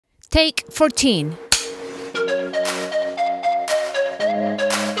Take 14.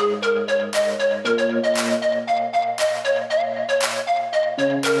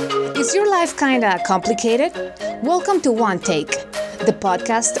 Is your life kinda complicated? Welcome to One Take, the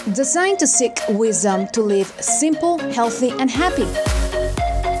podcast designed to seek wisdom to live simple, healthy, and happy.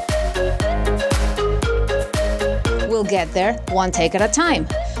 We'll get there one take at a time.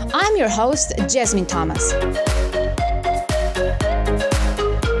 I'm your host, Jasmine Thomas.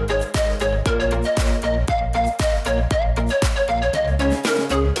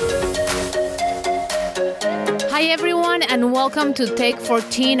 Hi everyone, and welcome to Take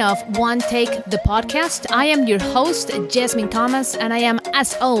 14 of One Take, the podcast. I am your host, Jasmine Thomas, and I am,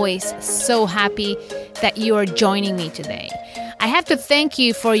 as always, so happy that you are joining me today. I have to thank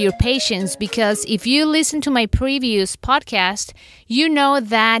you for your patience because if you listen to my previous podcast, you know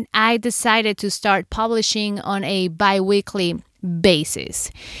that I decided to start publishing on a bi-weekly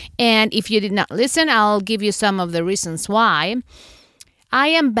basis. And if you did not listen, I'll give you some of the reasons why. I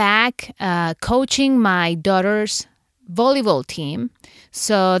am back coaching my daughter's volleyball team,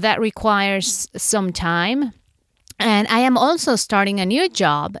 so that requires some time. And I am also starting a new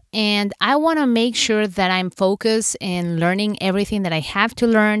job, and I want to make sure that I'm focused in learning everything that I have to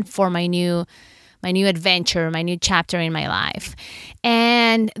learn for my new adventure, my new chapter in my life.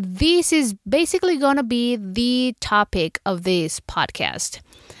 And this is basically going to be the topic of this podcast,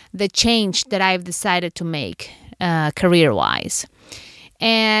 the change that I've decided to make career-wise.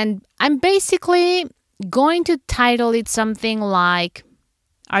 And I'm basically going to title it something like,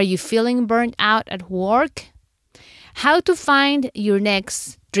 Are you feeling burnt out at work? How to find your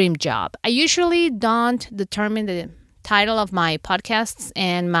next dream job. I usually don't determine the title of my podcasts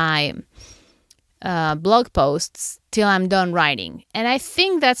and my blog posts till I'm done writing. And I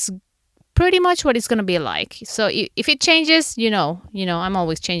think that's pretty much what it's going to be like. So if it changes, you know, I'm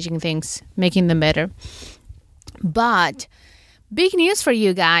always changing things, making them better. But big news for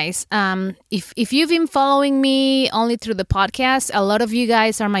you guys. If you've been following me only through the podcast, a lot of you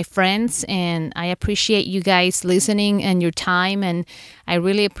guys are my friends, and I appreciate you guys listening and your time. And I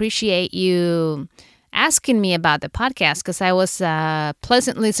really appreciate you asking me about the podcast because I was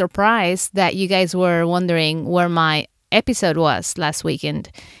pleasantly surprised that you guys were wondering where my episode was last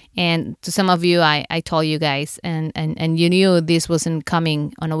weekend. And to some of you, I told you guys, and you knew this wasn't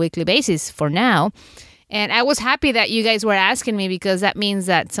coming on a weekly basis for now. And I was happy that you guys were asking me because that means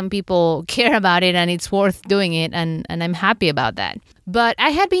that some people care about it and it's worth doing it. And I'm happy about that. But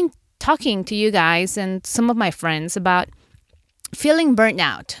I had been talking to you guys and some of my friends about feeling burnt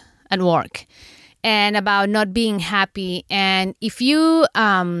out at work and about not being happy. And if you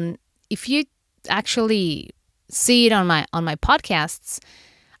actually see it on my podcasts,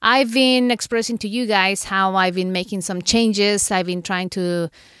 I've been expressing to you guys how I've been making some changes. I've been trying to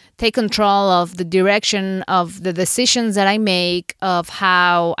take control of the direction of the decisions that I make, of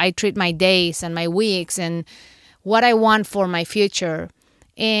how I treat my days and my weeks and what I want for my future.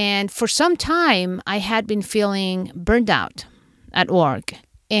 And for some time, I had been feeling burned out at work.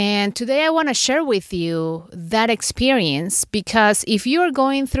 And today I want to share with you that experience because if you are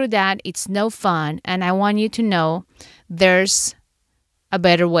going through that, it's no fun. And I want you to know there's a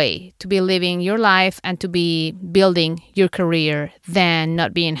better way to be living your life and to be building your career than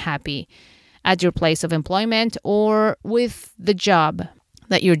not being happy at your place of employment or with the job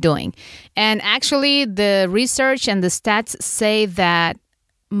that you're doing. And actually, the research and the stats say that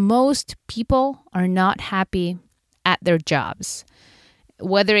most people are not happy at their jobs.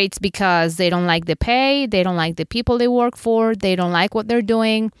 Whether it's because they don't like the pay, they don't like the people they work for, they don't like what they're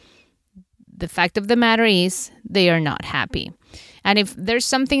doing. The fact of the matter is they are not happy. And if there's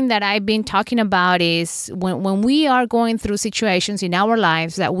something that I've been talking about is when we are going through situations in our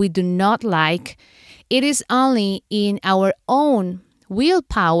lives that we do not like, it is only in our own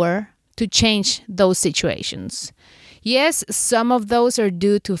willpower to change those situations. Yes, some of those are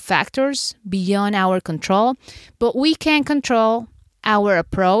due to factors beyond our control, but we can control our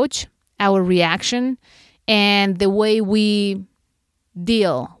approach, our reaction, and the way we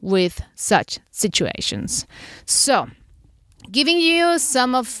deal with such situations. So, giving you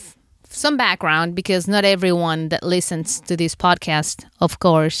some background, because not everyone that listens to this podcast, of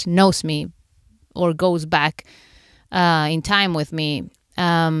course, knows me or goes back in time with me.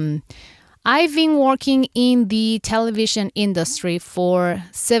 I've been working in the television industry for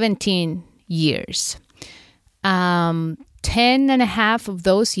 17 years. 10 and a half of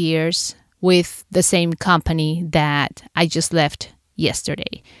those years with the same company that I just left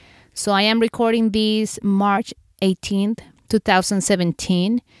yesterday. So I am recording this March 18th,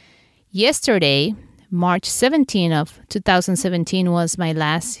 2017. Yesterday, March 17th of 2017 was my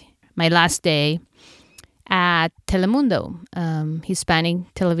last my last day at Telemundo,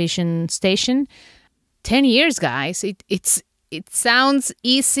 Hispanic television station. 10 years, guys. It sounds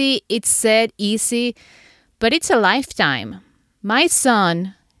easy. It's said easy, but it's a lifetime. My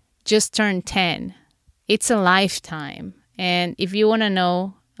son just turned 10. It's a lifetime. And if you want to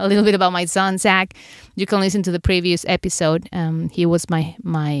know a little bit about my son, Zach, you can listen to the previous episode. He was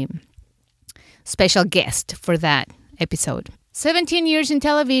my special guest for that episode. 17 years in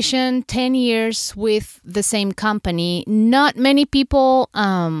television, 10 years with the same company. Not many people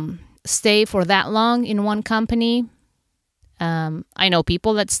stay for that long in one company. I know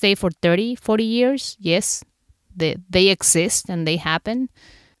people that stay for 30, 40 years. Yes, they exist and they happen.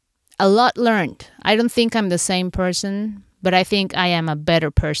 A lot learned. I don't think I'm the same person, but I think I am a better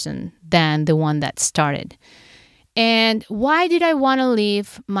person than the one that started. And why did I want to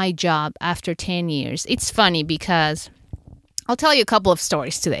leave my job after 10 years? It's funny because I'll tell you a couple of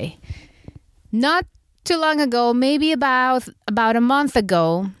stories today. Not too long ago, maybe about a month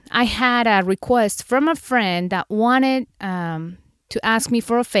ago, I had a request from a friend that wanted to ask me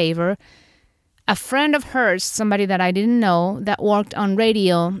for a favor. A friend of hers, somebody that I didn't know, that worked on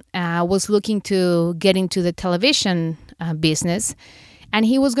radio, was looking to get into the television business. And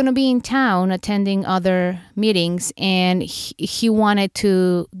he was going to be in town attending other meetings, and he wanted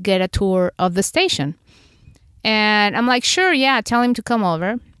to get a tour of the station. And I'm like, sure, yeah, tell him to come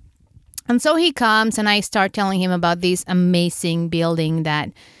over. And so he comes, and I start telling him about this amazing building that,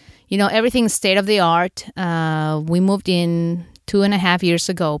 everything's state of the art. We moved in 2.5 years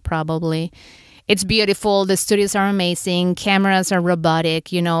ago, probably. It's beautiful. The studios are amazing. Cameras are robotic.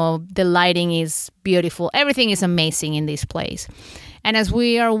 The lighting is beautiful. Everything is amazing in this place. And as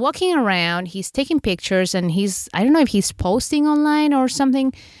we are walking around, he's taking pictures, and I don't know if he's posting online or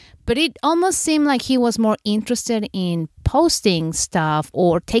something, but it almost seemed like he was more interested in posting stuff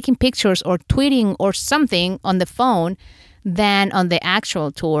or taking pictures or tweeting or something on the phone than on the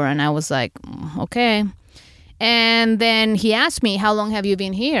actual tour. And I was like, okay. And then he asked me, how long have you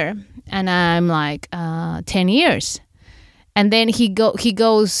been here? And I'm like, 10 years. And then he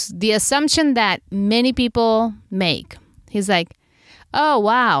goes, the assumption that many people make. He's like, oh,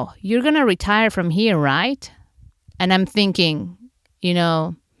 wow, you're going to retire from here, right? And I'm thinking,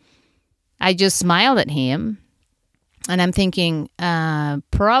 I just smiled at him, and I'm thinking,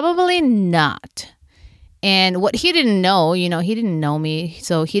 probably not. And what he didn't know, he didn't know me,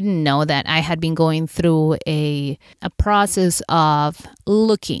 so he didn't know that I had been going through a process of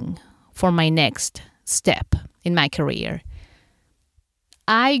looking for my next step in my career.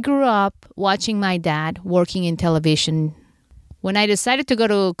 I grew up watching my dad working in television. When I decided to go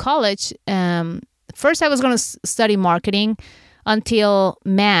to college, first I was going to study marketing until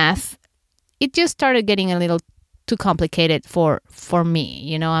math. It just started getting a little too complicated for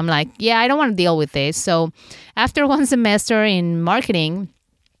me. I'm like, yeah, I don't want to deal with this. So after one semester in marketing,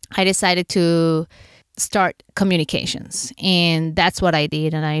 I decided to start communications. And that's what I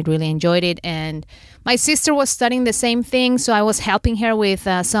did. And I really enjoyed it. And my sister was studying the same thing. So I was helping her with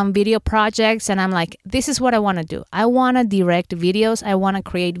some video projects. And I'm like, this is what I want to do. I want to direct videos. I want to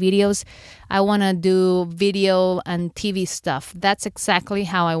create videos. I want to do video and TV stuff. That's exactly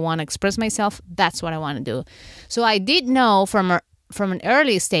how I want to express myself. That's what I want to do. So I did know from an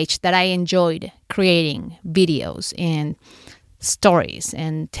early stage that I enjoyed creating videos and stories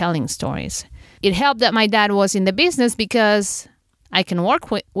and telling stories. It helped that my dad was in the business because I can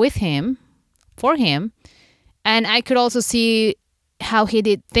work with him, for him, and I could also see how he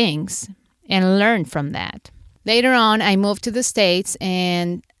did things and learn from that. Later on, I moved to the States,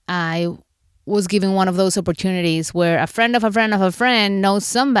 and I was given one of those opportunities where a friend of a friend of a friend knows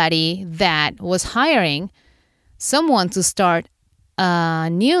somebody that was hiring someone to start a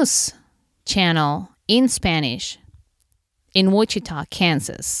news channel in Spanish in Wichita,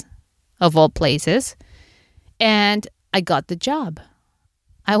 Kansas, of all places. And I got the job.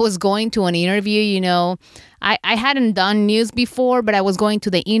 I was going to an interview, I hadn't done news before, but I was going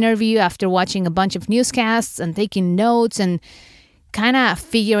to the interview after watching a bunch of newscasts and taking notes and kind of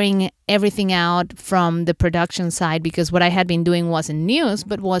figuring everything out from the production side, because what I had been doing wasn't news,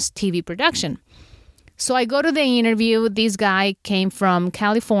 but was TV production. So I go to the interview. This guy came from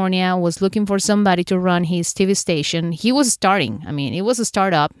California, was looking for somebody to run his TV station. He was starting. It was a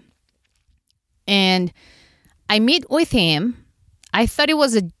startup. And I meet with him. I thought it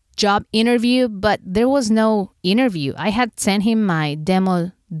was a job interview, but there was no interview. I had sent him my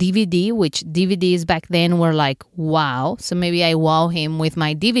demo DVD, which DVDs back then were like, wow. So maybe I wow him with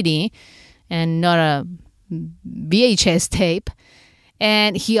my DVD and not a VHS tape.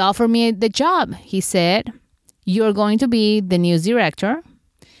 And he offered me the job. He said, you're going to be the news director,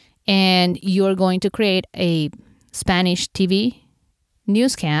 and you're going to create a Spanish TV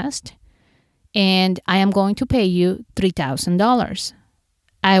newscast, and I am going to pay you $3,000.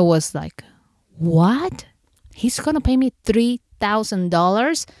 I was like, what? He's going to pay me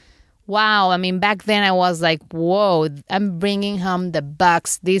 $3,000? Wow. I mean, back then I was like, whoa, I'm bringing home the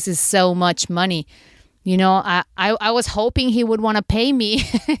bucks. This is so much money. You know, I was hoping he would want to pay me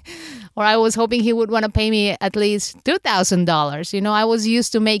or I was hoping he would want to pay me at least $2,000. You know, I was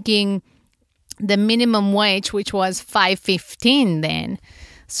used to making the minimum wage, which was $5.15 then.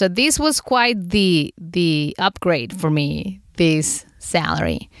 So this was quite the upgrade for me, this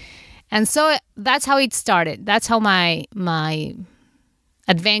salary. And so that's how it started. That's how my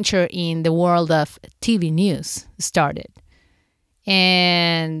adventure in the world of TV news started.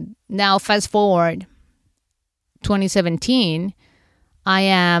 And now fast forward 2017, I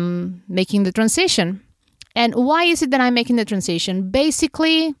am making the transition. And why is it that I'm making the transition?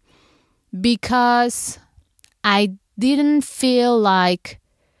 Basically, because I didn't feel like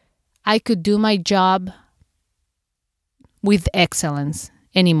I could do my job with excellence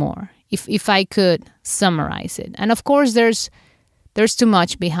anymore, if I could summarize it. And of course, there's too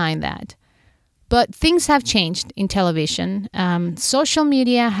much behind that. But things have changed in television. Social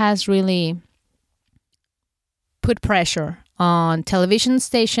media has really put pressure on television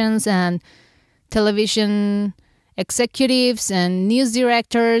stations and television executives and news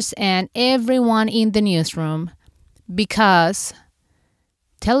directors and everyone in the newsroom, because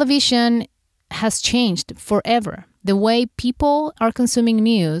television has changed forever. The way people are consuming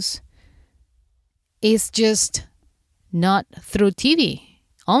news is just not through TV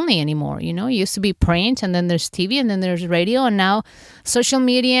only anymore. You know, it used to be print, and then there's TV, and then there's radio, and now social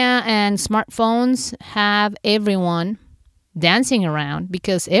media and smartphones have everyone dancing around,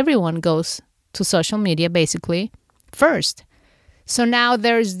 because everyone goes to social media basically first. So now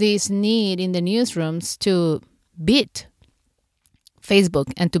there's this need in the newsrooms to beat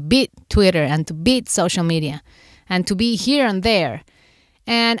Facebook and to beat Twitter and to beat social media and to be here and there.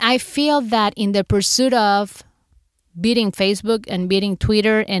 And I feel that in the pursuit of beating Facebook and beating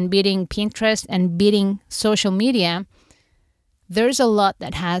Twitter and beating Pinterest and beating social media, there's a lot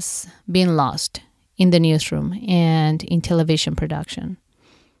that has been lost in the newsroom and in television production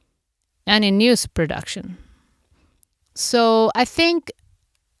and in news production. So I think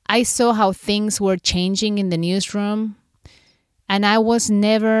I saw how things were changing in the newsroom, and I was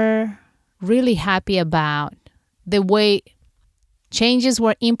never really happy about the way changes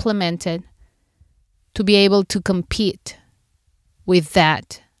were implemented to be able to compete with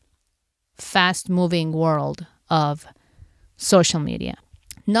that fast-moving world of social media.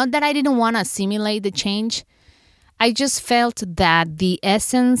 Not that I didn't want to assimilate the change. I just felt that the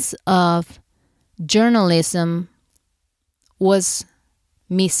essence of journalism was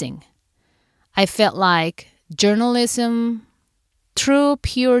missing. I felt like journalism, true,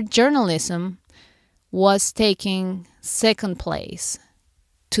 pure journalism, was taking second place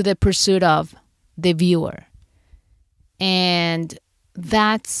to the pursuit of the viewer. And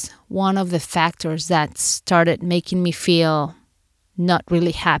that's one of the factors that started making me feel not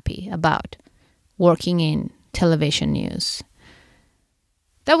really happy about working in television news.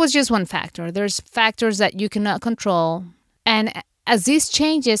 That was just one factor. There's factors that you cannot control. And as these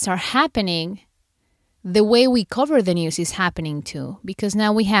changes are happening, the way we cover the news is happening too, because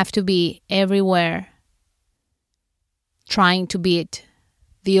now we have to be everywhere trying to beat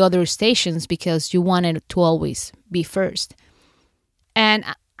the other stations because you want it to always be first. And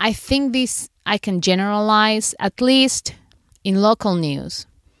I think this I can generalize, at least in local news.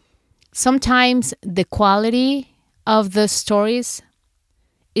 Sometimes the quality of the stories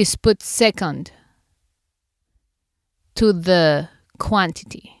is put second to the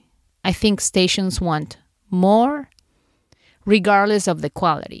quantity. I think stations want more regardless of the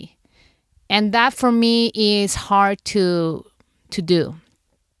quality. And that for me is hard to do,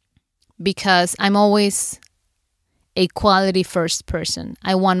 because I'm always a quality first person.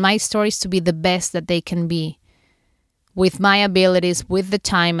 I want my stories to be the best that they can be, with my abilities, with the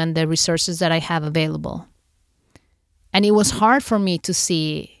time and the resources that I have available. And it was hard for me to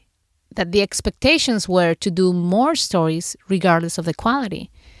see that the expectations were to do more stories regardless of the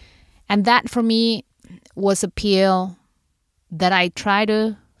quality. And that for me was a pill that I tried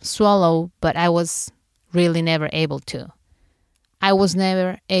to swallow, but I was really never able to. I was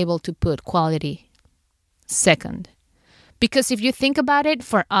never able to put quality second. Because if you think about it,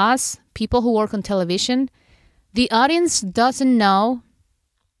 for us, people who work on television, the audience doesn't know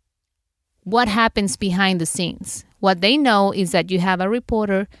what happens behind the scenes. What they know is that you have a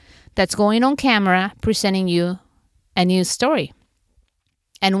reporter that's going on camera presenting you a news story.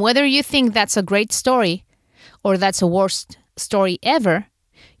 And whether you think that's a great story or that's a worst story ever,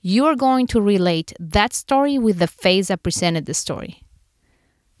 you're going to relate that story with the face that presented the story.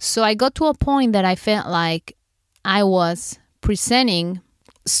 So I got to a point that I felt like I was presenting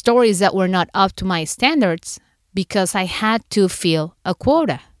stories that were not up to my standards because I had to fill a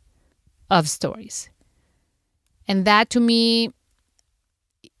quota of stories. And that to me,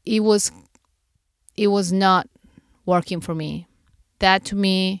 it was not working for me. That to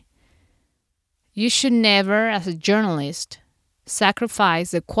me, you should never, as a journalist,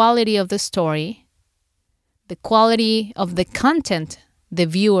 sacrifice the quality of the story, the quality of the content the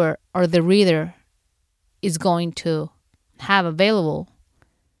viewer or the reader is going to have available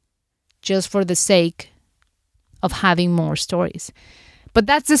just for the sake of having more stories. But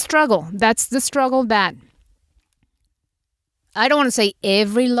that's the struggle. That's the struggle that I don't want to say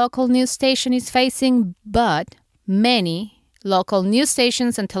every local news station is facing, but many local news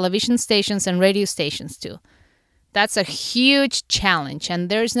stations and television stations and radio stations too. That's a huge challenge, and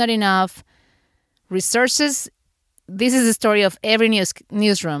there's not enough resources. This is the story of every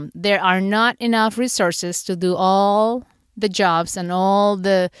newsroom. There are not enough resources to do all the jobs and all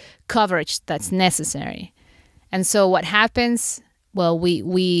the coverage that's necessary. And so what happens? Well,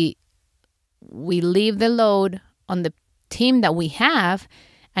 we leave the load on the team that we have,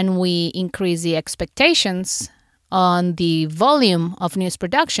 and we increase the expectations on the volume of news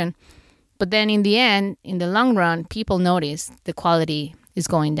production. But then in the end, in the long run, people notice the quality is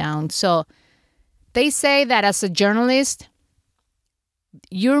going down. So they say that as a journalist,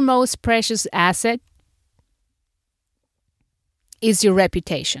 your most precious asset is your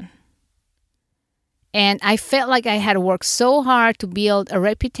reputation. And I felt like I had worked so hard to build a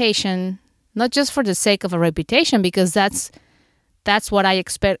reputation, not just for the sake of a reputation, because that's what I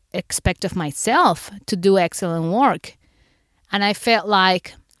expect of myself, to do excellent work. And I felt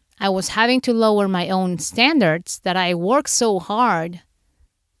like I was having to lower my own standards that I worked so hard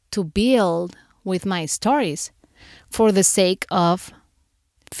to build with my stories for the sake of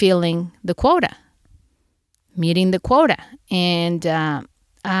filling the quota, meeting the quota. And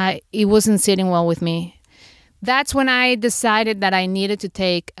it wasn't sitting well with me. That's when I decided that I needed to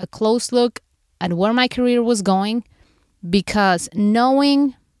take a close look at where my career was going, because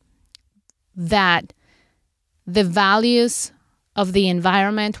knowing that the values of the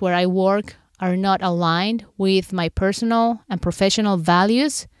environment where I work are not aligned with my personal and professional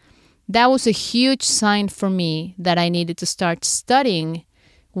values, that was a huge sign for me that I needed to start studying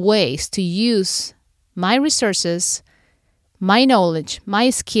ways to use my resources, my knowledge, my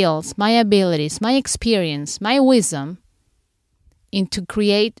skills, my abilities, my experience, my wisdom, and to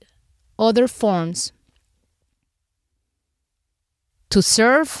create other forms to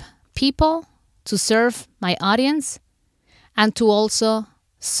serve people, to serve my audience, and to also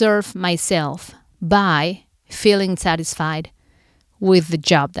serve myself by feeling satisfied with the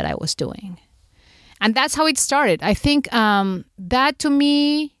job that I was doing. And that's how it started. I think that to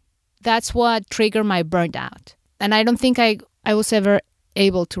me, that's what triggered my burnout. And I don't think I was ever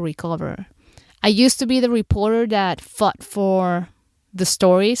able to recover. I used to be the reporter that fought for the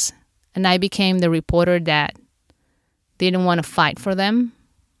stories, and I became the reporter that didn't want to fight for them.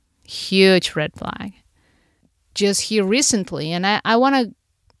 Huge red flag. Just here recently, and I want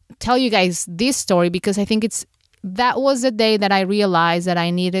to tell you guys this story because I think that was the day that I realized that I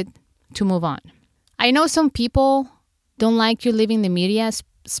needed to move on. I know some people don't like you leaving the media,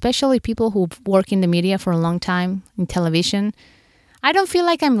 especially people who work in the media for a long time in television. I don't feel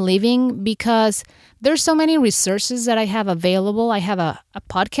like I'm leaving because there's so many resources that I have available. I have a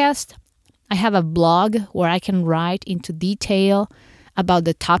podcast. I have a blog where I can write into detail about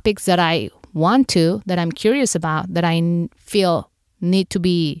the topics that I want to, that I'm curious about, that I feel need to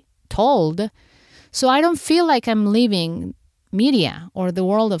be told. So I don't feel like I'm leaving media or the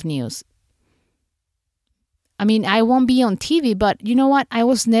world of news. I mean, I won't be on TV, but you know what? I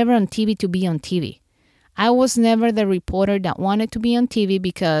was never on TV to be on TV. I was never the reporter that wanted to be on TV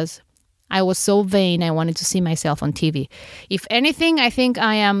because I was so vain. I wanted to see myself on TV. If anything, I think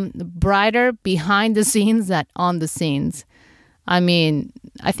I am brighter behind the scenes than on the scenes. I mean,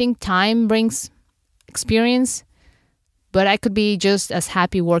 I think time brings experience, but I could be just as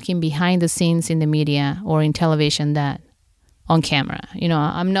happy working behind the scenes in the media or in television than on camera. You know,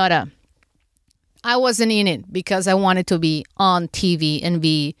 I wasn't in it because I wanted to be on TV and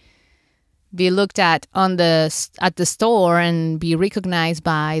be looked at at the store and be recognized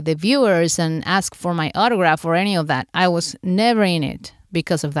by the viewers and ask for my autograph or any of that. I was never in it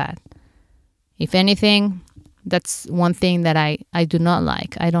because of that. If anything, that's one thing that I do not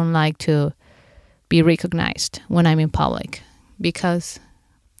like. I don't like to be recognized when I'm in public because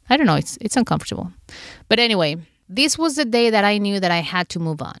I don't know. It's uncomfortable. But anyway, this was the day that I knew that I had to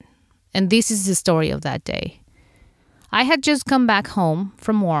move on. And this is the story of that day. I had just come back home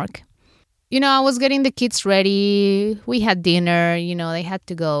from work. I was getting the kids ready. We had dinner. They had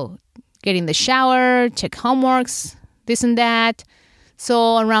to go get in the shower, check homeworks, this and that.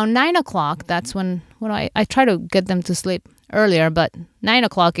 So around 9 o'clock, that's when I try to get them to sleep earlier, but 9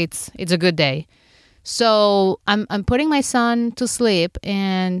 o'clock, it's a good day. So I'm putting my son to sleep,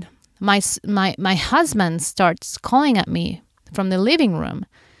 and my husband starts calling at me from the living room.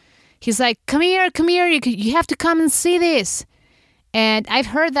 He's like, come here, you have to come and see this. And I've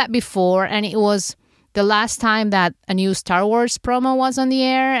heard that before, and it was the last time that a new Star Wars promo was on the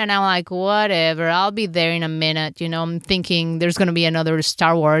air, and I'm like, whatever, I'll be there in a minute. I'm thinking there's going to be another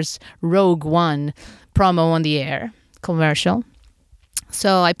Star Wars Rogue One promo on the air, commercial.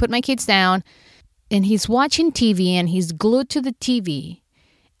 So I put my kids down, and he's watching TV, and he's glued to the TV,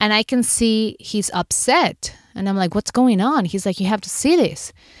 and I can see he's upset. And I'm like, what's going on? He's like, you have to see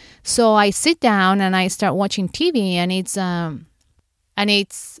this. So I sit down, and I start watching TV, and it's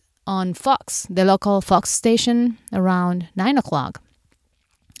on Fox, the local Fox station, around 9 o'clock.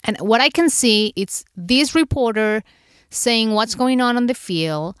 And what I can see, it's this reporter saying what's going on the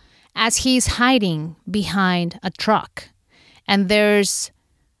field as he's hiding behind a truck. And there's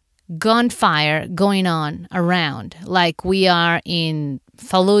gunfire going on around, like we are in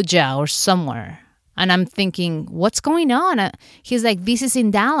Fallujah or somewhere. And I'm thinking, what's going on? He's like, this is in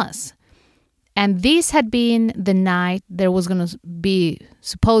Dallas. And this had been the night there was going to be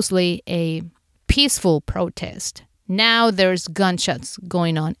supposedly a peaceful protest. Now there's gunshots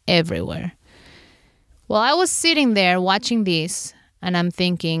going on everywhere. Well, I was sitting there watching this, and I'm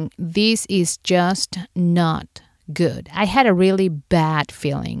thinking, this is just not good. I had a really bad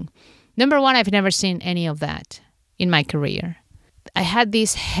feeling. Number one, I've never seen any of that in my career. I had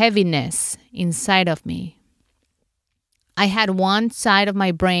this heaviness inside of me. I had one side of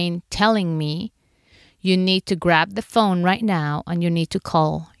my brain telling me, you need to grab the phone right now and you need to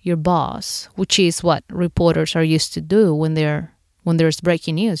call your boss, which is what reporters are used to do when there's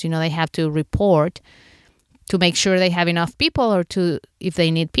breaking news. They have to report to make sure they have enough people, or if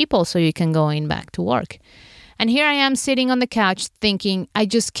they need people, so you can go in back to work. And here I am sitting on the couch thinking, I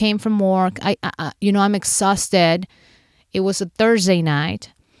just came from work. I'm exhausted. It was a Thursday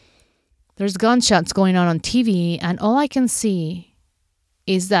night. There's gunshots going on TV, and all I can see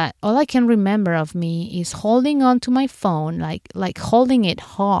is that all I can remember of me is holding on to my phone, like holding it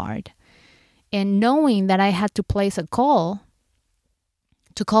hard, and knowing that I had to place a call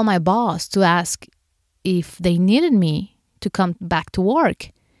to call my boss to ask if they needed me to come back to work.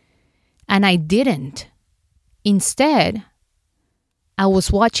 And I didn't. Instead, I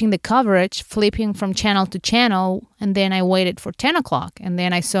was watching the coverage, flipping from channel to channel, and then I waited for 10 o'clock, and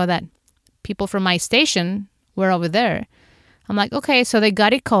then I saw that people from my station were over there. I'm like, okay, so they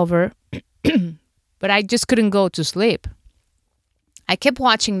got it covered, but I just couldn't go to sleep. I kept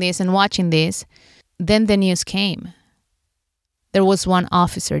watching this and watching this. Then the news came. There was one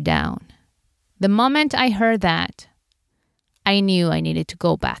officer down. The moment I heard that, I knew I needed to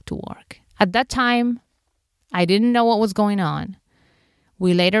go back to work. At that time, I didn't know what was going on.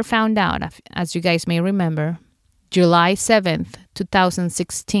 We later found out, as you guys may remember, July 7th,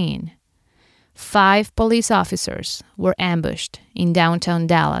 2016, 5 police officers were ambushed in downtown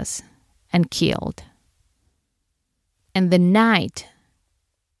Dallas and killed. And the night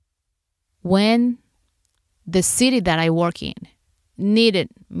when the city that I work in needed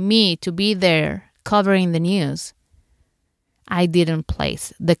me to be there covering the news, I didn't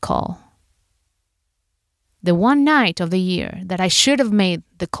place the call. The one night of the year that I should have made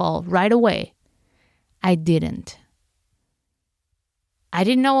the call right away, I didn't. I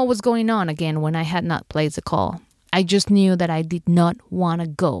didn't know what was going on again when I had not placed the call. I just knew that I did not want to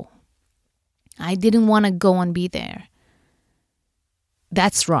go. I didn't want to go and be there.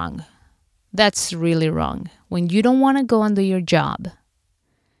 That's wrong. That's really wrong. When you don't want to go and do your job,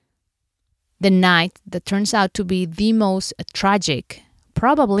 the night that turns out to be the most tragic,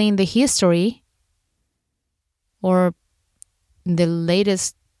 probably in the history or in the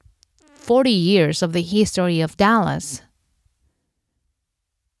latest 40 years of the history of Dallas,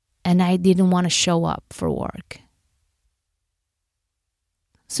 and I didn't want to show up for work.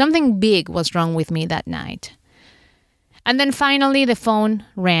 Something big was wrong with me that night. And then finally the phone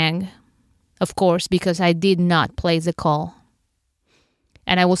rang, of course, because I did not place the call.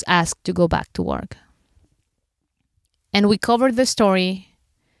 And I was asked to go back to work. And we covered the story.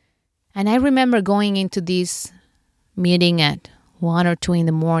 And I remember going into this meeting at 1 or 2 in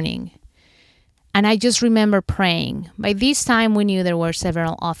the morning. And I just remember praying. By this time, we knew there were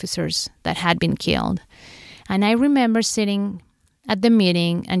several officers that had been killed. And I remember sitting at the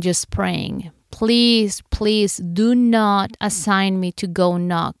meeting and just praying, please, please do not assign me to go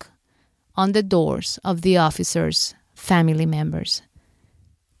knock on the doors of the officers' family members.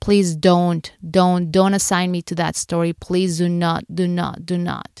 Please don't assign me to that story. Please do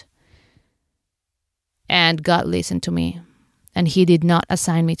not. And God listened to me, and He did not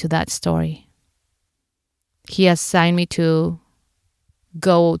assign me to that story. He assigned me to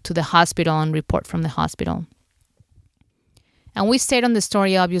go to the hospital and report from the hospital. And we stayed on the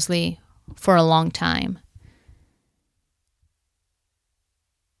story, obviously, for a long time.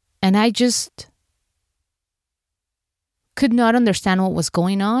 And I just could not understand what was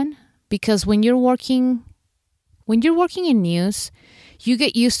going on, because when you're working in news, you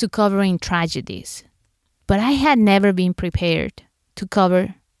get used to covering tragedies. But I had never been prepared to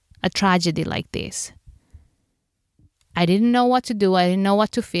cover a tragedy like this. I didn't know what to do. I didn't know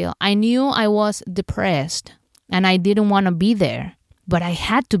what to feel. I knew I was depressed and I didn't want to be there, but I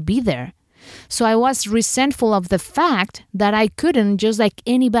had to be there. So I was resentful of the fact that I couldn't, just like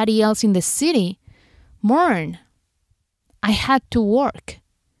anybody else in the city, mourn. I had to work.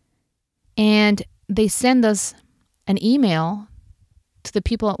 And they sent us an email to the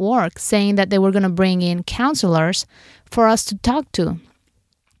people at work saying that they were going to bring in counselors for us to talk to.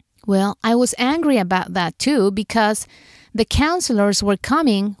 Well, I was angry about that too, because the counselors were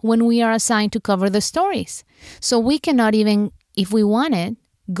coming when we are assigned to cover the stories. So we cannot even, if we wanted,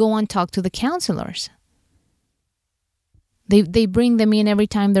 go and talk to the counselors. They bring them in every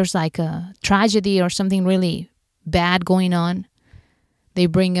time there's like a tragedy or something really bad going on. They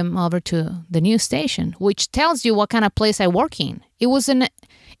bring them over to the news station, which tells you what kind of place I work in.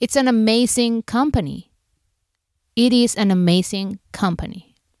 It's an amazing company. It is an amazing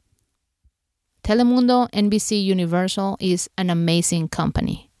company. Telemundo, NBC, Universal is an amazing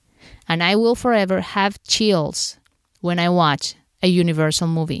company. And I will forever have chills when I watch a Universal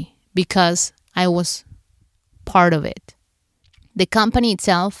movie because I was part of it. The company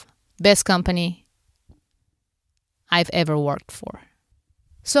itself, best company I've ever worked for.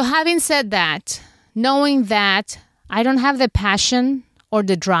 So having said that, knowing that I don't have the passion or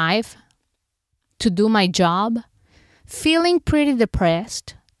the drive to do my job, feeling pretty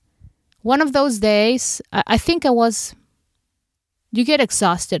depressed, one of those days, I think you get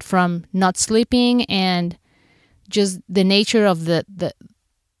exhausted from not sleeping and just the nature of the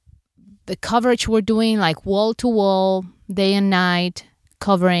coverage we're doing, like wall to wall, day and night,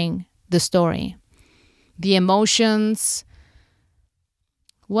 covering the story. The emotions.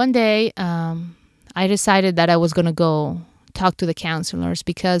 One day, I decided that I was going to go talk to the counselors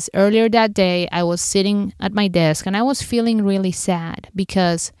because earlier that day, I was sitting at my desk and I was feeling really sad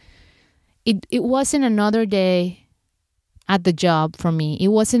because it wasn't another day at the job for me. It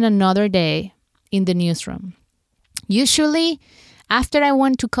wasn't another day in the newsroom. Usually, after I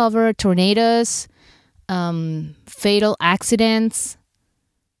went to cover tornadoes, fatal accidents,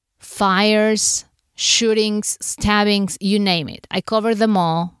 fires, shootings, stabbings, you name it. I covered them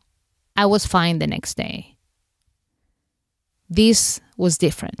all. I was fine the next day. This was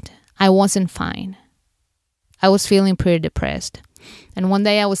different. I wasn't fine. I was feeling pretty depressed. And one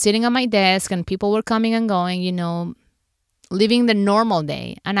day I was sitting at my desk and people were coming and going, living the normal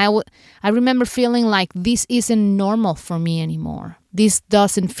day. And I remember feeling like this isn't normal for me anymore. This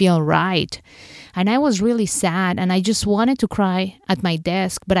doesn't feel right. And I was really sad and I just wanted to cry at my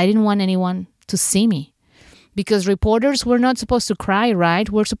desk, but I didn't want anyone to see me. Because reporters, we're not supposed to cry, right?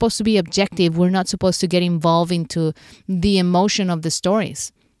 We're supposed to be objective. We're not supposed to get involved into the emotion of the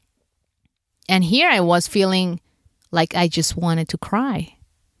stories. And here I was feeling like I just wanted to cry.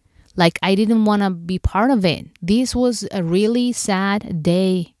 Like I didn't want to be part of it. This was a really sad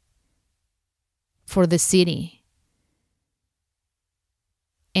day for the city.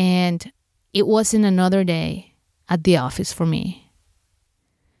 And it wasn't another day at the office for me.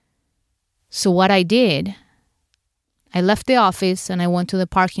 So what I did, I left the office and I went to the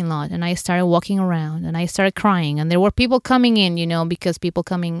parking lot and I started walking around and I started crying. And there were people coming in, because people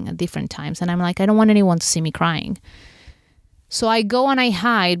coming at different times. And I'm like, I don't want anyone to see me crying. So I go and I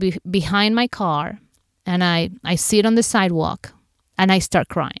hide behind my car and I sit on the sidewalk and I start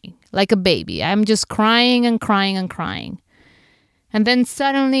crying like a baby. I'm just crying and crying and crying. And then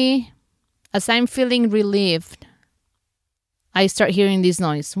suddenly, as I'm feeling relieved, I start hearing this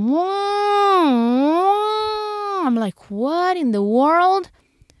noise. I'm like, what in the world?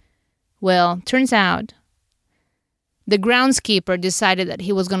 Well, turns out the groundskeeper decided that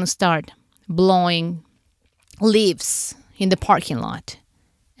he was going to start blowing leaves in the parking lot.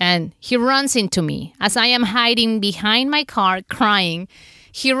 And he runs into me as I am hiding behind my car crying.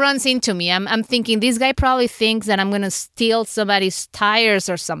 He runs into me. I'm thinking, this guy probably thinks that I'm going to steal somebody's tires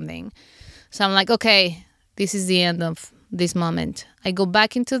or something. So I'm like, okay, this is the end of this moment. I go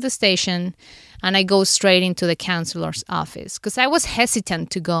back into the station and I go straight into the counselor's office because I was hesitant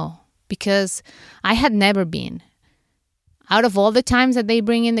to go because I had never been. Out of all the times that they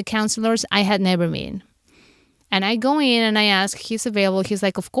bring in the counselors, I had never been. And I go in and I ask, he's available. He's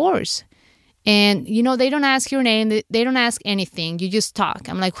like, of course. And, they don't ask your name. They don't ask anything. You just talk.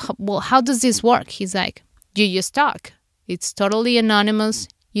 I'm like, well, how does this work? He's like, you just talk. It's totally anonymous.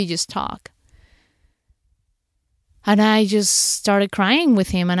 You just talk. And I just started crying with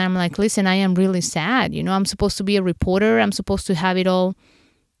him. And I'm like, listen, I am really sad. I'm supposed to be a reporter. I'm supposed to have it all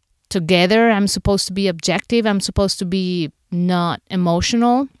together. I'm supposed to be objective. I'm supposed to be not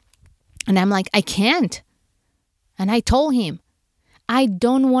emotional. And I'm like, I can't. And I told him, I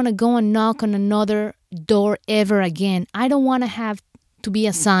don't want to go and knock on another door ever again. I don't want to have to be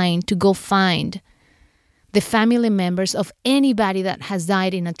assigned to go find the family members of anybody that has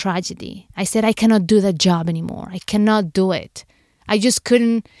died in a tragedy. I said, I cannot do that job anymore. I cannot do it. I just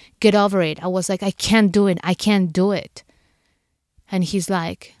couldn't get over it. I was like, I can't do it. I can't do it. And he's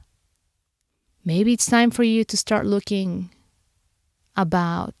like, maybe it's time for you to start looking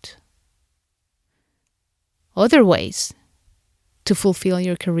about other ways to fulfill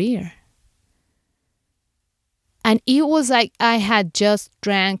your career. And it was like I had just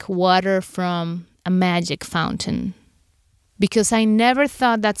drank water from a magic fountain, because I never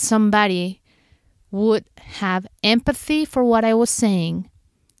thought that somebody would have empathy for what I was saying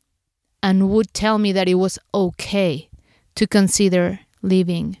and would tell me that it was okay to consider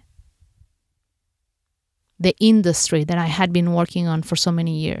leaving the industry that I had been working on for so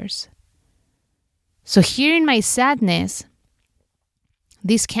many years. So here in my sadness,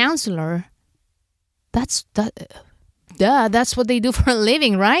 this counselor, that's what they do for a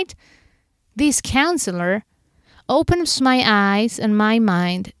living, right? This counselor opens my eyes and my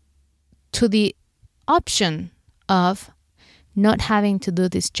mind to the option of not having to do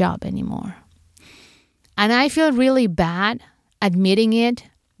this job anymore. And I feel really bad admitting it,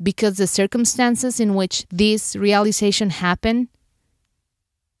 because the circumstances in which this realization happened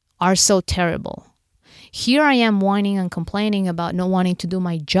are so terrible. Here I am whining and complaining about not wanting to do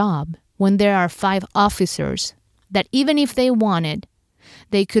my job when there are 5 officers that even if they wanted,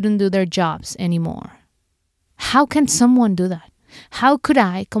 they couldn't do their jobs anymore. How can someone do that? How could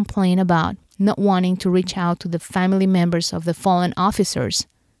I complain about not wanting to reach out to the family members of the fallen officers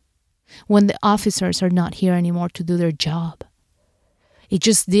when the officers are not here anymore to do their job? It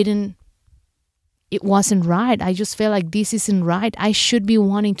wasn't right. I just felt like this isn't right. I should be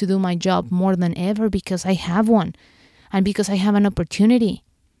wanting to do my job more than ever because I have one and because I have an opportunity.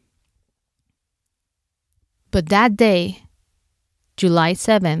 But that day, July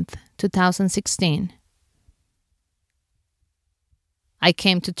 7th, 2016, I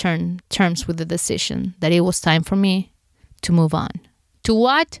came to terms with the decision that it was time for me to move on. To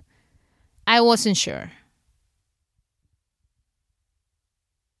what? I wasn't sure.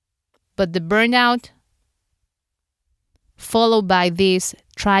 But the burnout, followed by this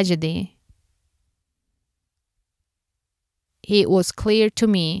tragedy, it was clear to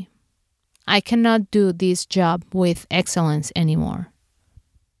me I cannot do this job with excellence anymore.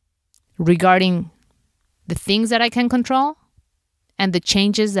 Regarding the things that I can control and the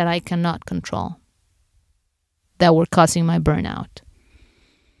changes that I cannot control that were causing my burnout.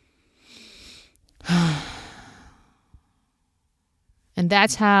 And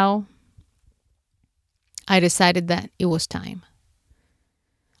that's how I decided that it was time.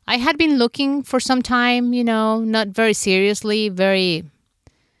 I had been looking for some time, not very seriously, very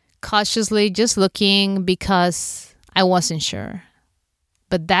cautiously, just looking because I wasn't sure.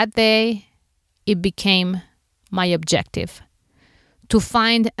 But that day, it became my objective to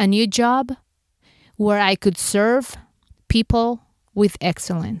find a new job where I could serve people with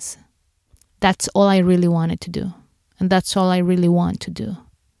excellence. That's all I really wanted to do. And that's all I really want to do.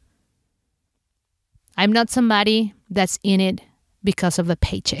 I'm not somebody that's in it because of the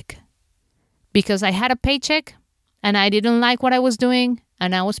paycheck. Because I had a paycheck and I didn't like what I was doing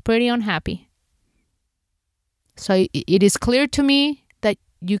and I was pretty unhappy. So it is clear to me that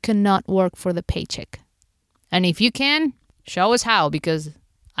you cannot work for the paycheck. And if you can, show us how, because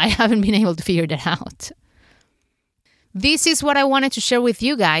I haven't been able to figure that out. This is what I wanted to share with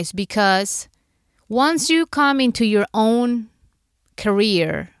you guys, because once you come into your own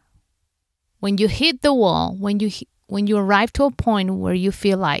career, when you hit the wall, when you arrive to a point where you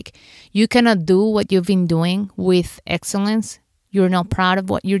feel like you cannot do what you've been doing with excellence, you're not proud of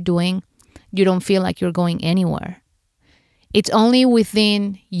what you're doing, you don't feel like you're going anywhere. It's only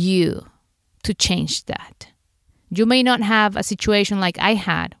within you to change that. You may not have a situation like I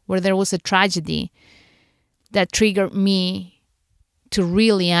had where there was a tragedy that triggered me to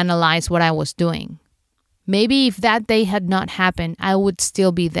really analyze what I was doing. Maybe if that day had not happened, I would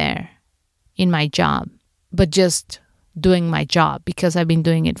still be there in my job, but just doing my job because I've been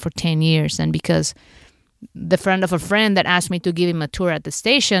doing it for 10 years and because the friend of a friend that asked me to give him a tour at the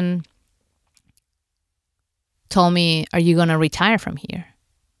station told me, "Are you going to retire from here?"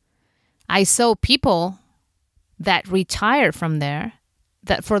 I saw people that retired from there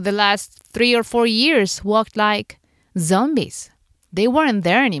that for the last 3 or 4 years walked like zombies. They weren't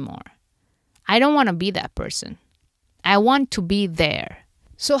there anymore. I don't want to be that person. I want to be there.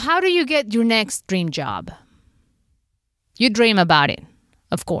 So how do you get your next dream job? You dream about it,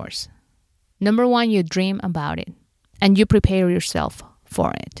 of course. Number one, you dream about it and you prepare yourself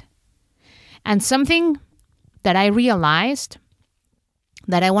for it. And something that I realized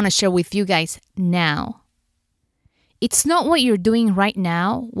that I want to share with you guys now, it's not what you're doing right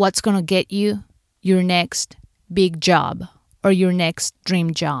now what's going to get you your next big job or your next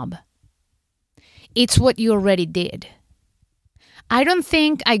dream job. It's what you already did. I don't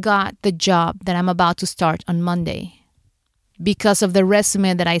think I got the job that I'm about to start on Monday because of the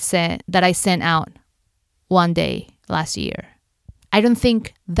resume that I sent out one day last year. I don't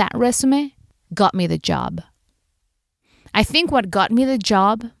think that resume got me the job. I think what got me the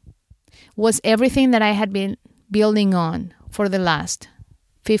job was everything that I had been building on for the last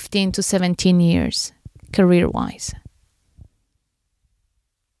 15 to 17 years, career-wise.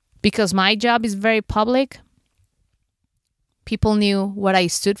 Because my job is very public, people knew what I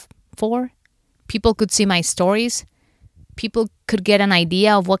stood for. People could see my stories. People could get an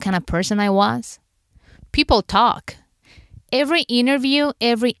idea of what kind of person I was. People talk. Every interview,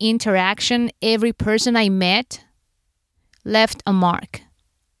 every interaction, every person I met left a mark.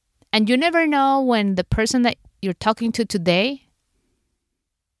 And you never know when the person that you're talking to today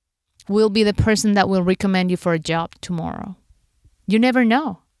will be the person that will recommend you for a job tomorrow. You never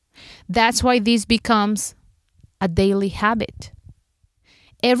know. That's why this becomes a daily habit.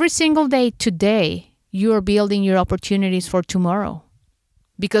 Every single day today, you are building your opportunities for tomorrow.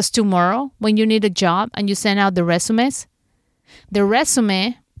 Because tomorrow, when you need a job and you send out the resumes, the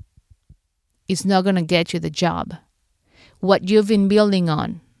resume is not going to get you the job. What you've been building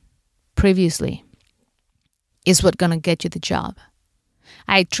on previously is what's going to get you the job.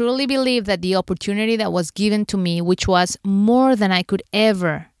 I truly believe that the opportunity that was given to me, which was more than I could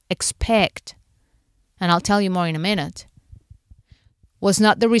ever expect, and I'll tell you more in a minute, was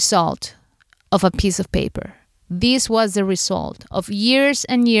not the result of a piece of paper. This was the result of years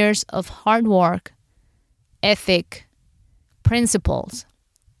and years of hard work, ethic, principles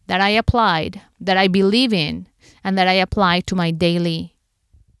that I applied, that I believe in, and that I apply to my daily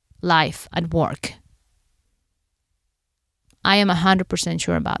life at work. I am 100%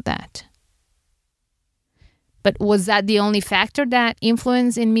 sure about that. But was that the only factor that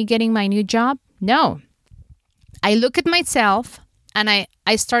influenced in me getting my new job? No. I look at myself and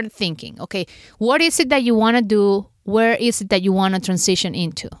I started thinking, okay, what is it that you want to do? Where is it that you want to transition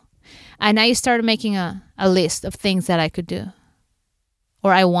into? And I started making a list of things that I could do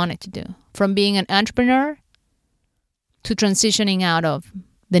or I wanted to do. From being an entrepreneur to transitioning out of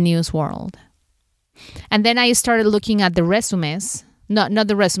the news world. And then I started looking at the resumes, not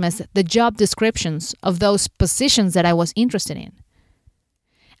the resumes, the job descriptions of those positions that I was interested in.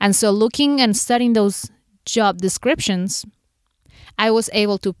 And so looking and studying those job descriptions, I was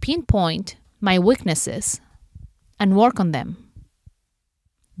able to pinpoint my weaknesses and work on them.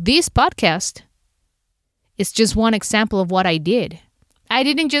 This podcast is just one example of what I did. I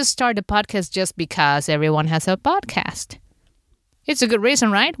didn't just start a podcast just because everyone has a podcast. It's a good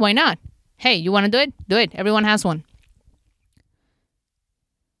reason, right? Why not? Hey, you want to do it? Do it. Everyone has one.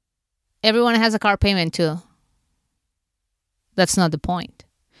 Everyone has a car payment too. That's not the point.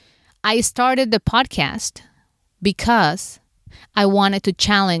 I started the podcast because I wanted to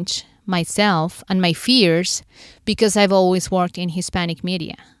challenge myself and my fears because I've always worked in Hispanic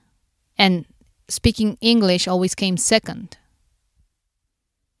media. And speaking English always came second.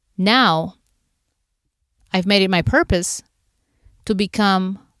 Now, I've made it my purpose to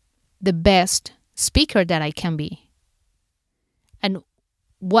become the best speaker that I can be. And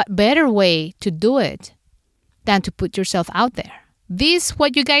what better way to do it than to put yourself out there? This,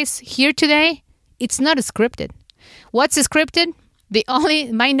 what you guys hear today, it's not scripted. What's scripted?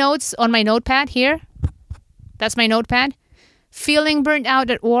 My notes on my notepad here, that's my notepad. Feeling burnt out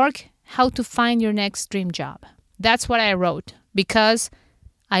at work, how to find your next dream job. That's what I wrote because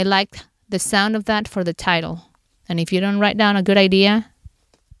I liked the sound of that for the title. And if you don't write down a good idea,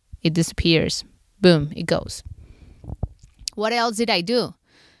 it disappears. Boom, it goes. What else did I do?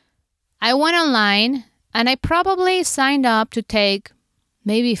 I went online and I probably signed up to take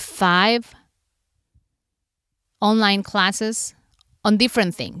maybe 5 online classes on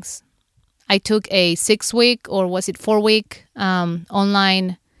different things. I took a 6-week or was it 4-week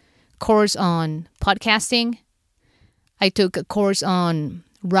online course on podcasting. I took a course on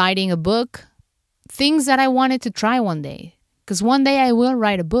writing a book. Things that I wanted to try one day. Because one day I will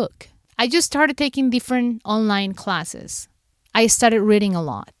write a book. I just started taking different online classes. I started reading a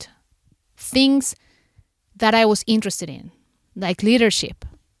lot. Things that I was interested in, like leadership.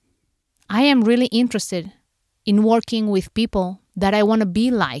 I am really interested in working with people that I want to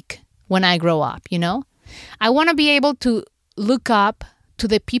be like when I grow up, you know? I want to be able to look up to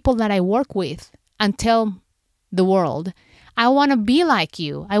the people that I work with and tell the world, I want to be like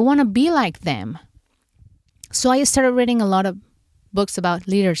you. I want to be like them. So I started reading a lot of books about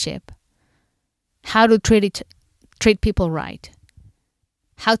leadership, how to treat people right,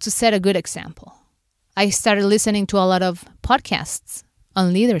 how to set a good example. I started listening to a lot of podcasts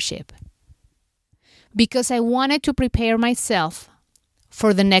on leadership because I wanted to prepare myself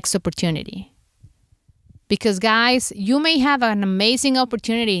for the next opportunity. Because guys, you may have an amazing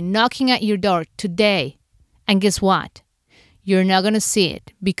opportunity knocking at your door today. And guess what? You're not going to see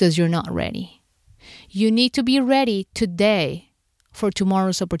it because you're not ready. You need to be ready today for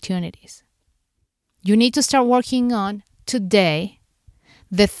tomorrow's opportunities. You need to start working on today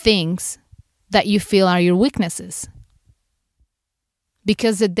the things that you feel are your weaknesses.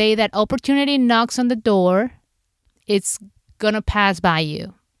 Because the day that opportunity knocks on the door, it's going to pass by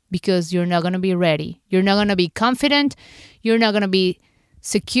you because you're not going to be ready. You're not going to be confident. You're not going to be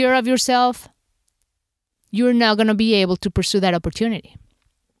secure of yourself. You're not going to be able to pursue that opportunity.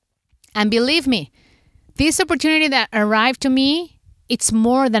 And believe me, this opportunity that arrived to me, it's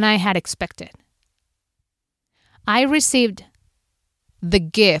more than I had expected. I received the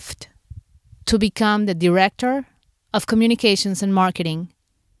gift to become the director of communications and marketing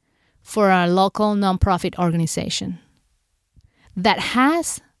for a local nonprofit organization that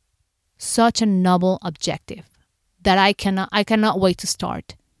has such a noble objective that I cannot wait to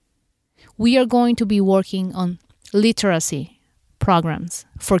start. We are going to be working on literacy programs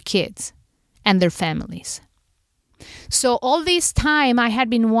for kids and their families. So all this time I had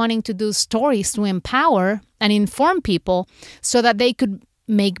been wanting to do stories to empower and inform people so that they could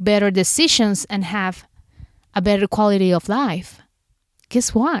make better decisions and have a better quality of life.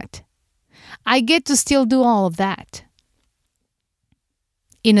 Guess what? I get to still do all of that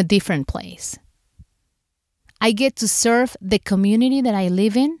in a different place. I get to serve the community that I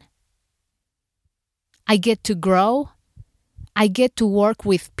live in. I get to grow. I get to work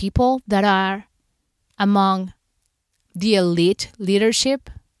with people that are among the elite leadership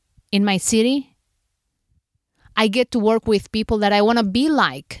in my city. I get to work with people that I want to be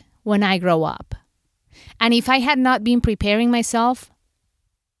like when I grow up. And if I had not been preparing myself,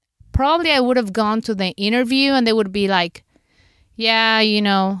 probably I would have gone to the interview and they would be like, yeah,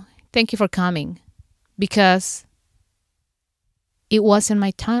 thank you for coming. Because it wasn't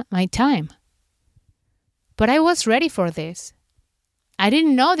my time. But I was ready for this. I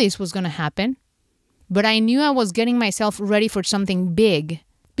didn't know this was going to happen. But I knew I was getting myself ready for something big.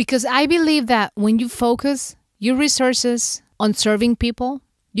 Because I believe that when you focus your resources on serving people,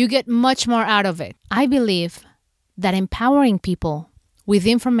 you get much more out of it. I believe that empowering people with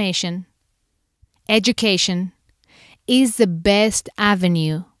information, education, is the best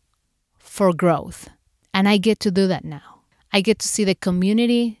avenue for growth. And I get to do that now. I get to see the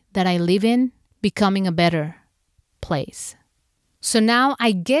community that I live in becoming a better place. So now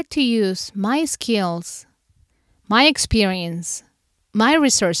I get to use my skills, my experience, my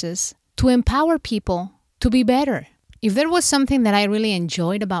resources to empower people to be better. If there was something that I really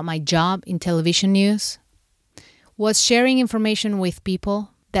enjoyed about my job in television news, was sharing information with people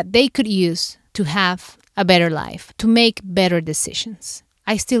that they could use to have a better life, to make better decisions.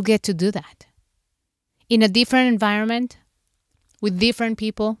 I still get to do that. In a different environment, with different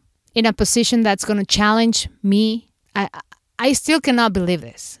people, in a position that's going to challenge me. I still cannot believe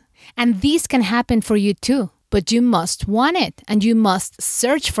this. And this can happen for you too. But you must want it, and you must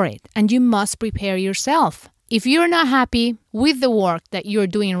search for it, and you must prepare yourself. If you're not happy with the work that you're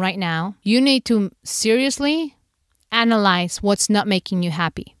doing right now, you need to seriously analyze what's not making you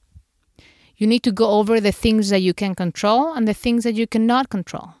happy. You need to go over the things that you can control and the things that you cannot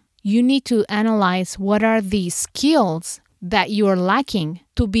control. You need to analyze what are the skills that you are lacking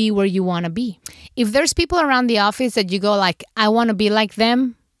to be where you want to be. If there's people around the office that you go like, I want to be like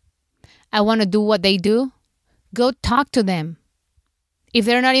them, I want to do what they do, go talk to them. If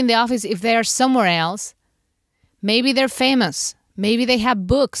they're not in the office, if they're somewhere else, maybe they're famous. Maybe they have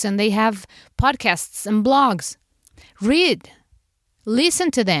books and they have podcasts and blogs. Read. Listen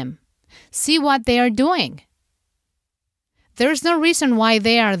to them. See what they are doing. There's no reason why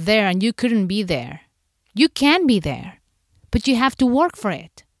they are there and you couldn't be there. You can be there, but you have to work for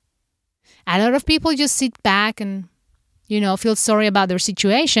it. A lot of people just sit back and, feel sorry about their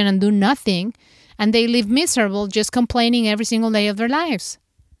situation and do nothing, and they live miserable just complaining every single day of their lives.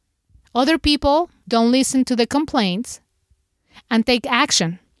 Other people don't listen to the complaints and take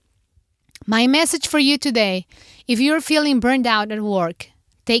action. My message for you today, if you're feeling burned out at work,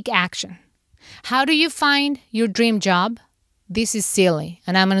 take action. How do you find your dream job? This is silly,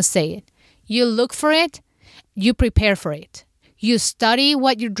 and I'm going to say it. You look for it, you prepare for it. You study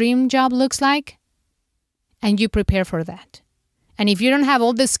what your dream job looks like, and you prepare for that. And if you don't have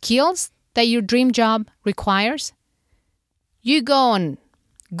all the skills that your dream job requires, you go on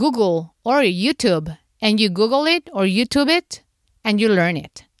Google or YouTube, and you Google it or YouTube it, and you learn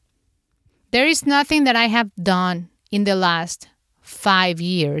it. There is nothing that I have done in the last 5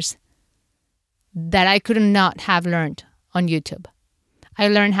 years that I could not have learned on YouTube. I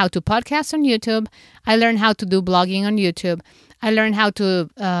learned how to podcast on YouTube. I learned how to do blogging on YouTube. I learned how to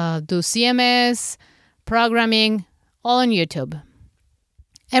do CMS, programming, all on YouTube.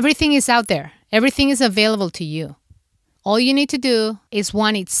 Everything is out there. Everything is available to you. All you need to do is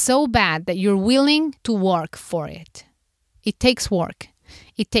want it so bad that you're willing to work for it. It takes work.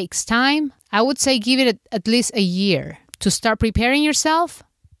 It takes time. I would say give it at least a year to start preparing yourself,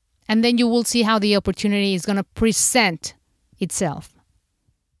 and then you will see how the opportunity is going to present itself.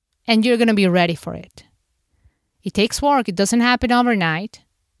 And you're going to be ready for it. It takes work. It doesn't happen overnight.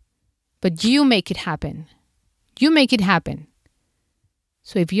 But you make it happen. You make it happen.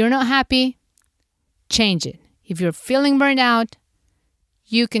 So if you're not happy, change it. If you're feeling burned out,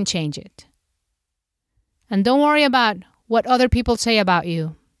 you can change it. And don't worry about what other people say about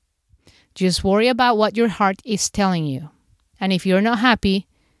you. Just worry about what your heart is telling you. And if you're not happy,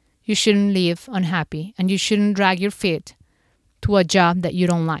 you shouldn't live unhappy. And you shouldn't drag your feet to a job that you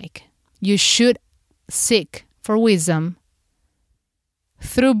don't like. You should seek for wisdom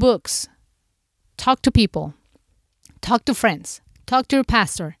through books. Talk to people. Talk to friends. Talk to your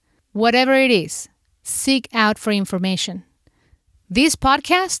pastor. Whatever it is, seek out for information. This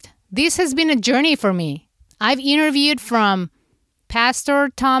podcast, this has been a journey for me. I've interviewed from Pastor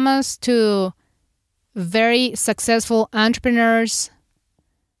Thomas to very successful entrepreneurs,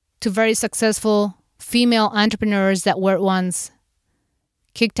 to very successful female entrepreneurs that were once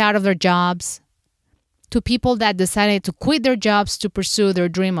kicked out of their jobs, to people that decided to quit their jobs to pursue their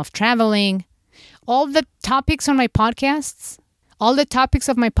dream of traveling. All the topics on my podcasts, all the topics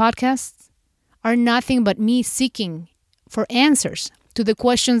of my podcasts are nothing but me seeking for answers to the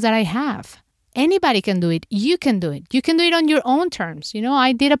questions that I have. Anybody can do it. You can do it. You can do it on your own terms.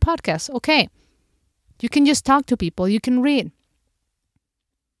 I did a podcast. Okay. You can just talk to people. You can read.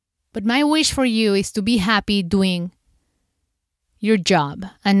 But my wish for you is to be happy doing your job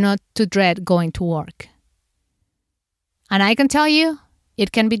and not to dread going to work. And I can tell you,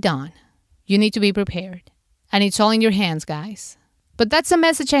 it can be done. You need to be prepared. And it's all in your hands, guys. But that's the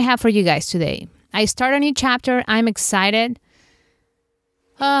message I have for you guys today. I start a new chapter. I'm excited.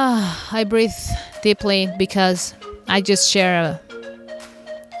 I breathe deeply because I just share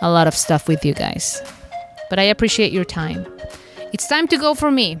a lot of stuff with you guys. But I appreciate your time. It's time to go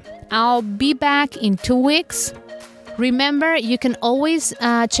for me. I'll be back in 2 weeks. Remember, you can always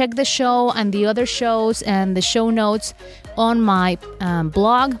check the show and the other shows and the show notes on my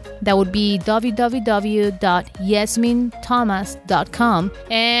blog. That would be www.yasminthomas.com.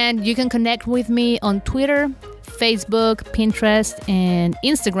 And you can connect with me on Twitter, Facebook, Pinterest, and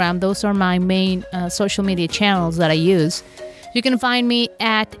Instagram. Those are my main social media channels that I use. You can find me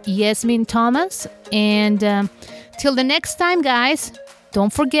at Yasmin Thomas. And till the next time, guys,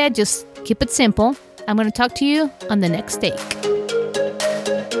 don't forget, just keep it simple. I'm going to talk to you on the next take.